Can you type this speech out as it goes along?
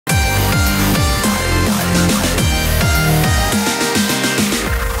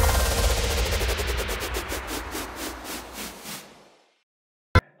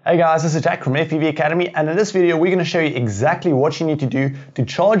Hey guys, this is Jack from FPV Academy, and in this video we're going to show you exactly what you need to do to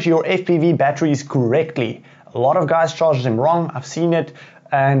charge your FPV batteries correctly. A lot of guys charge them wrong, I've seen it,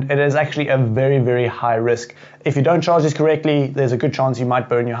 and it is actually a very high risk. If you don't charge this correctly, there's a good chance you might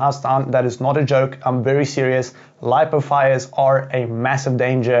burn your house down. That is not a joke, I'm very serious. LiPo fires are a massive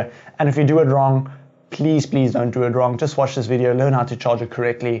danger, and if you do it wrong, please don't do it wrong. Just watch this video, learn how to charge it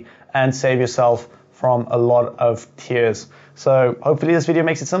correctly, and save yourself from a lot of tears. So hopefully this video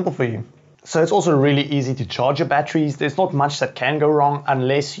makes it simple for you. So it's also really easy to charge your batteries. There's not much that can go wrong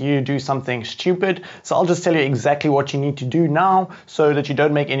unless you do something stupid. So I'll just tell you exactly what you need to do now so that you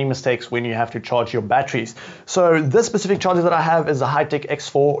don't make any mistakes when you have to charge your batteries. So this specific charger that I have is a Hi-Tech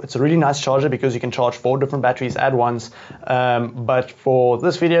X4. It's a really nice charger because you can charge 4 different batteries at once. But for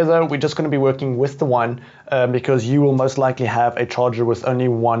this video though, we're just going to be working with the one because you will most likely have a charger with only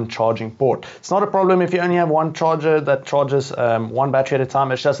one charging port. It's not a problem if you only have one charger that charges one battery at a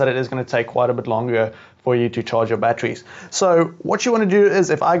time. It's just that it is going to take quite a bit longer for you to charge your batteries. So what you want to do is,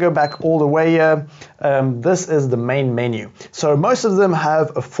 if I go back all the way here, this is the main menu. So most of them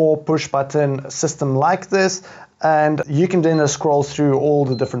have a 4 push button system like this, and you can then scroll through all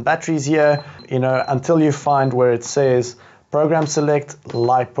the different batteries here, until you find where it says program select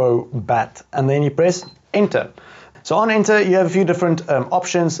LiPo Bat, and then you press enter. So on enter, you have a few different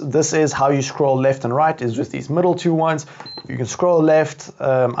options. This is how you scroll left and right, is with these middle 2 ones. You can scroll left,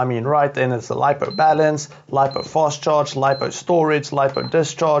 right, then it's the LiPo balance, LiPo fast charge, LiPo storage, LiPo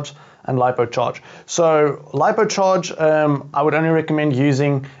discharge, and LiPo charge. So LiPo charge, I would only recommend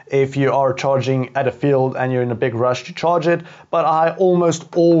using if you are charging at a field and you're in a big rush to charge it, but I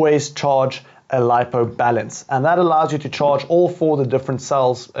almost always charge a LiPo balance, and that allows you to charge all 4 the different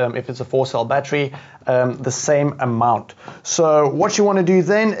cells, if it's a 4-cell battery, the same amount. So what you want to do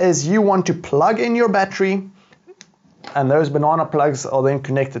then is you want to plug in your battery, and those banana plugs are then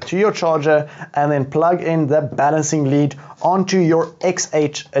connected to your charger, and then plug in the balancing lead onto your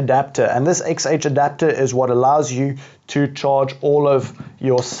XH adapter, and this XH adapter is what allows you to charge all of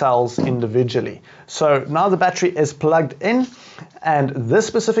your cells individually. So now the battery is plugged in, and this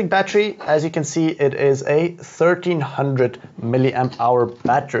specific battery, as you can see, it is a 1300 milliamp hour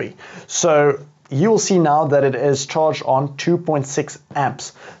battery. So you will see now that it is charged on 2.6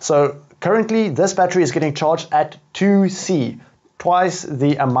 amps. So currently this battery is getting charged at 2C, twice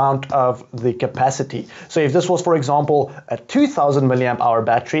the amount of the capacity. So if this was, for example, a 2000 milliamp hour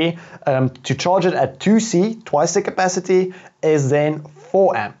battery, to charge it at 2C, twice the capacity, is then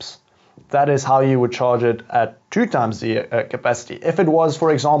 4 amps. That is how you would charge it at 2 times the capacity. If it was,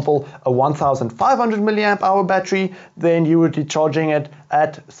 for example, a 1500 milliamp hour battery, then you would be charging it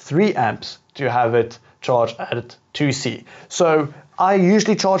at 3 amps to have it charged at 2C. So I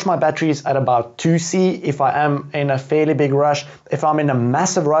usually charge my batteries at about 2C if I am in a fairly big rush. If I'm in a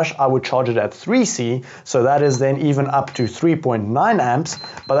massive rush, I would charge it at 3C, so that is then even up to 3.9 amps,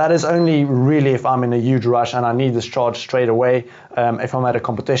 but that is only really if I'm in a huge rush and I need this charge straight away. If I'm at a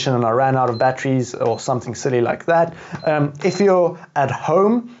competition and I ran out of batteries or something silly like that. If you're at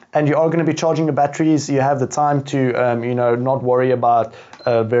home and you are going to be charging the batteries, you have the time to not worry about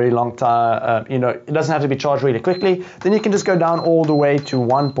a very long time, it doesn't have to be charged really quickly, then you can just go down all the way to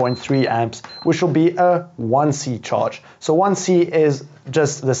 1.3 amps, which will be a 1C charge. So 1C is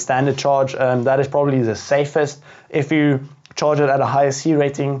just the standard charge, and that is probably the safest. If you charge it at a higher C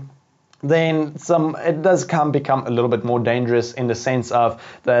rating, then it does become a little bit more dangerous, in the sense of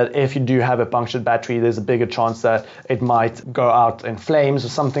that if you do have a punctured battery, there's a bigger chance that it might go out in flames or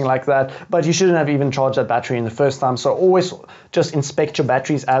something like that. But you shouldn't have even charged that battery in the first time. So always just inspect your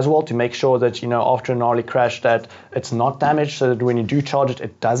batteries as well to make sure that, after a gnarly crash, that it's not damaged, so that when you do charge it,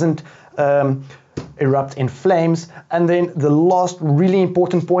 it doesn't erupt in flames. And then the last really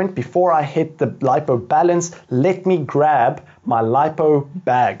important point before I hit the LiPo balance, let me grab my LiPo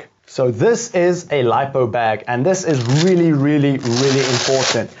bag. So this is a LiPo bag, and this is really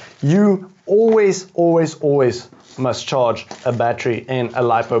important. You always must charge a battery in a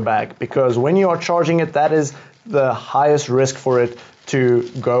LiPo bag, because when you are charging it, that is the highest risk for it to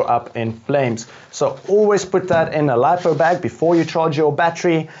go up in flames. So always put that in a LiPo bag before you charge your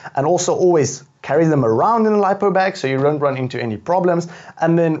battery, and also always carry them around in a LiPo bag so you don't run into any problems.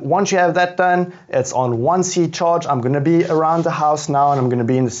 And then once you have that done, it's on 1C charge. I'm going to be around the house now, and I'm going to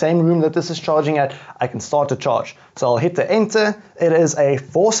be in the same room that this is charging at. I can start to charge. So I'll hit the enter. It is a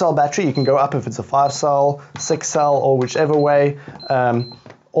 4-cell battery. You can go up if it's a 5-cell, 6-cell, or whichever way,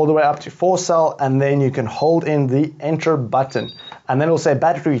 all the way up to 4-cell, and then you can hold in the enter button. And then it'll say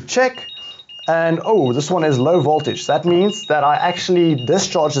battery check. And oh, this one is low voltage. That means that I actually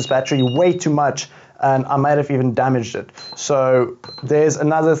discharged this battery way too much and I might have even damaged it. So there's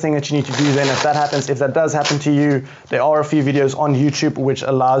another thing that you need to do then if that happens. If that does happen to you, there are a few videos on YouTube which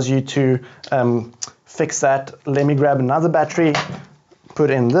allows you to fix that. Let me grab another battery, put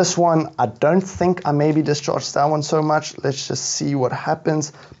in this one. I don't think I maybe discharged that one so much. Let's just see what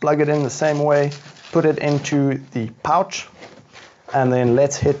happens. Plug it in the same way, put it into the pouch, and then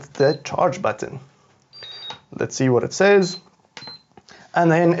let's hit the charge button. Let's see what it says. And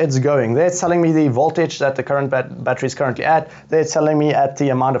then it's going. They're telling me the voltage that the current battery is currently at. They're telling me at the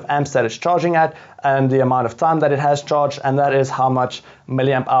amount of amps that it's charging at and the amount of time that it has charged, and that is how much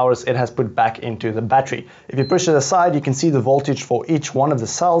milliamp hours it has put back into the battery. If you push it aside, you can see the voltage for each one of the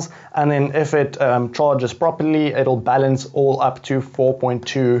cells, and then if it charges properly, it'll balance all up to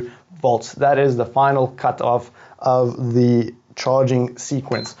 4.2 volts. That is the final cutoff of the charging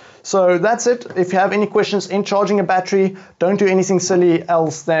sequence. So that's it. If you have any questions in charging a battery, don't do anything silly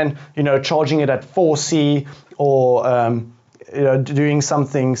else than, you know, charging it at 4C or you know, doing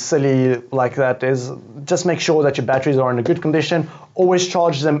something silly like that. Is just make sure that your batteries are in a good condition. Always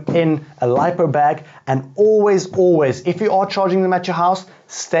charge them in a LiPo bag, and always, if you are charging them at your house,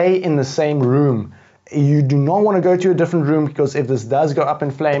 stay in the same room. You do not want to go to a different room, because if this does go up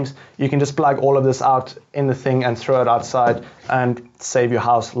in flames, you can just plug all of this out in the thing and throw it outside and save your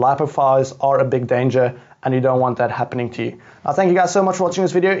house. LiPo fires are a big danger, and you don't want that happening to you. Now, thank you guys so much for watching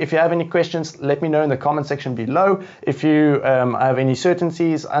this video. If you have any questions, let me know in the comment section below. If you have any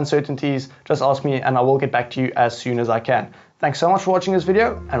certainties, uncertainties, just ask me and I will get back to you as soon as I can. Thanks so much for watching this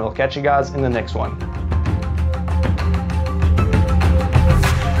video, and we'll catch you guys in the next one.